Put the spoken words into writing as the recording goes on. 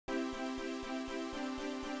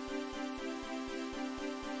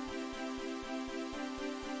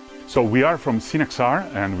So we are from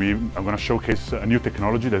SeenXR, and we are going to showcase a new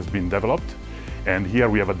technology that's been developed. And here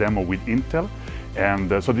we have a demo with Intel.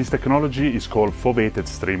 And so this technology is called Foveated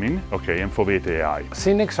streaming, okay, and Foveated AI.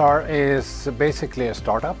 SeenXR is basically a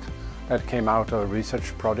startup that came out of a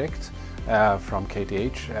research project from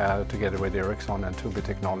KTH together with Ericsson and Tubi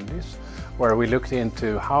Technologies, where we looked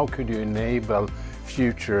into how could you enable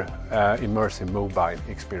future immersive mobile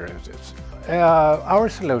experiences. Our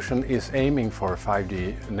solution is aiming for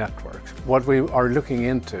 5G networks. What we are looking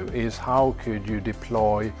into is how could you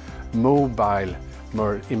deploy mobile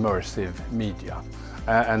immersive media.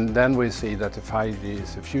 And then we see that the 5G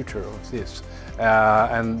is the future of this.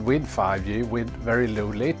 And with 5G, with very low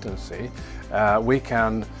latency, we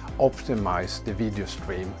can optimize the video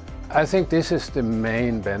stream. I think this is the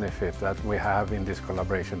main benefit that we have in this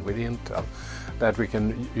collaboration with Intel, that we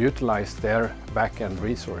can utilize their back-end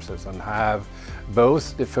resources and have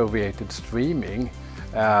both the foveated streaming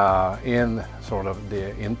in sort of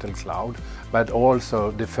the Intel cloud, but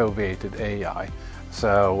also the foveated AI.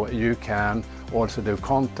 So you can also do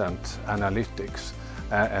content analytics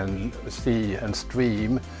and see and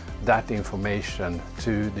stream that information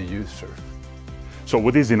to the user. So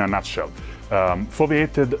what is in a nutshell?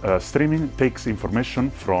 Foveated streaming takes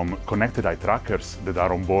information from connected eye trackers that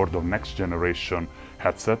are on board of next generation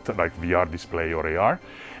headset like VR display or AR,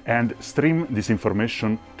 and stream this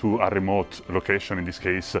information to a remote location, in this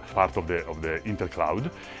case part of the Intel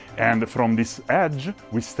cloud. And from this edge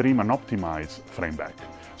we stream and optimize frame back.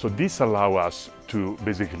 So this allows us to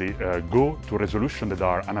basically go to resolution that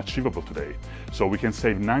are unachievable today. So we can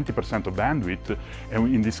save 90% of bandwidth,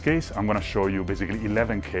 and in this case I'm going to show you basically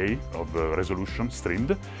 11K of resolution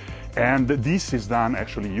streamed. And this is done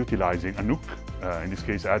actually utilizing a NUC, in this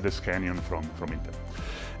case Add Canyon from Intel.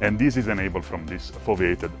 And this is enabled from this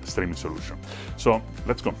foveated streaming solution. So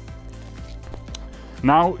let's go.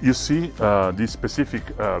 Now you see this specific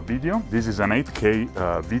video. This is an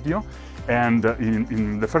 8K video. And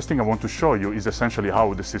the first thing I want to show you is essentially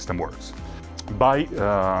how the system works. By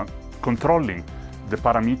controlling the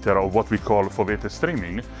parameter of what we call foveated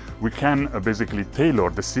streaming, we can basically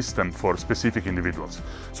tailor the system for specific individuals.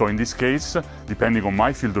 So in this case, depending on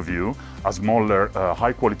my field of view, a smaller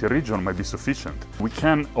high quality region might be sufficient. We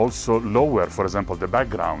can also lower, for example, the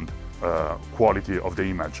background quality of the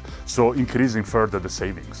image, so increasing further the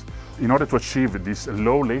savings. In order to achieve this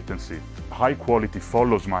low latency, high quality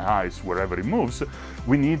follows my eyes wherever it moves,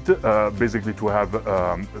 we need basically to have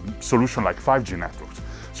a solution like 5G networks.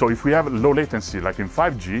 So if we have low latency like in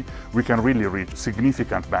 5G, we can really reach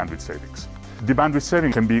significant bandwidth savings. The bandwidth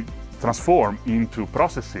saving can be transformed into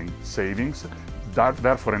processing savings,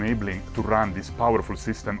 therefore enabling to run this powerful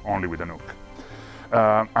system only with a NUC.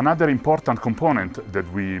 Another important component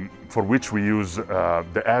for which we use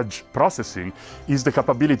the edge processing is the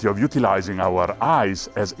capability of utilizing our eyes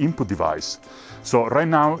as input device. So right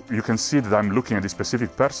now you can see that I'm looking at a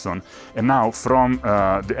specific person, and now from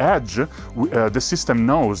the edge the system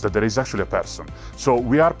knows that there is actually a person. So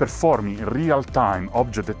we are performing real-time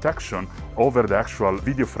object detection over the actual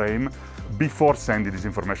video frame before sending this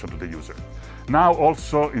information to the user. Now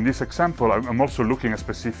also in this example, I'm also looking at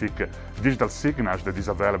specific digital signage that is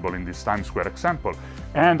available in this Times Square example,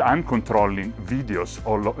 and I'm controlling videos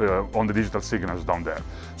on the digital signage down there.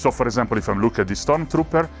 So for example, if I look at the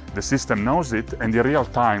Stormtrooper, the system knows it, and in real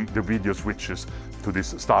time the video switches to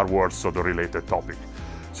this Star Wars or the related topic.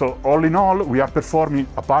 So all in all, we are performing,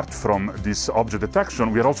 apart from this object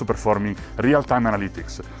detection, we are also performing real-time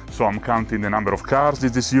analytics. So I'm counting the number of cars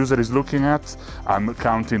that this user is looking at, I'm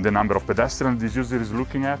counting the number of pedestrians this user is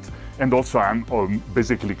looking at, and also I'm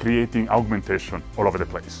basically creating augmentation all over the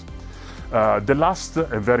place. The last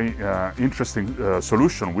very interesting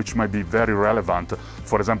solution, which might be very relevant,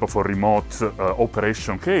 for example, for remote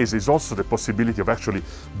operation case, is also the possibility of actually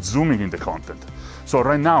zooming in the content. So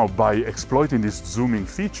right now, by exploiting these zooming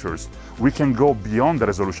features, we can go beyond the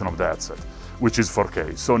resolution of the headset, which is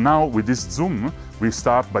 4K. So now with this zoom, we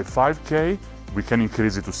start by 5K, we can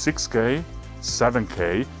increase it to 6K,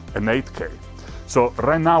 7K, and 8K. So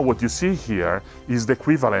right now what you see here is the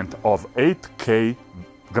equivalent of 8K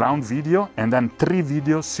ground video and then 3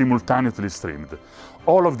 videos simultaneously streamed.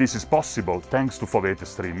 All of this is possible thanks to foveated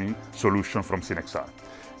streaming solution from SeenXR,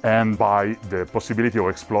 and by the possibility of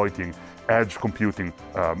exploiting edge computing,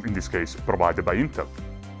 in this case provided by Intel.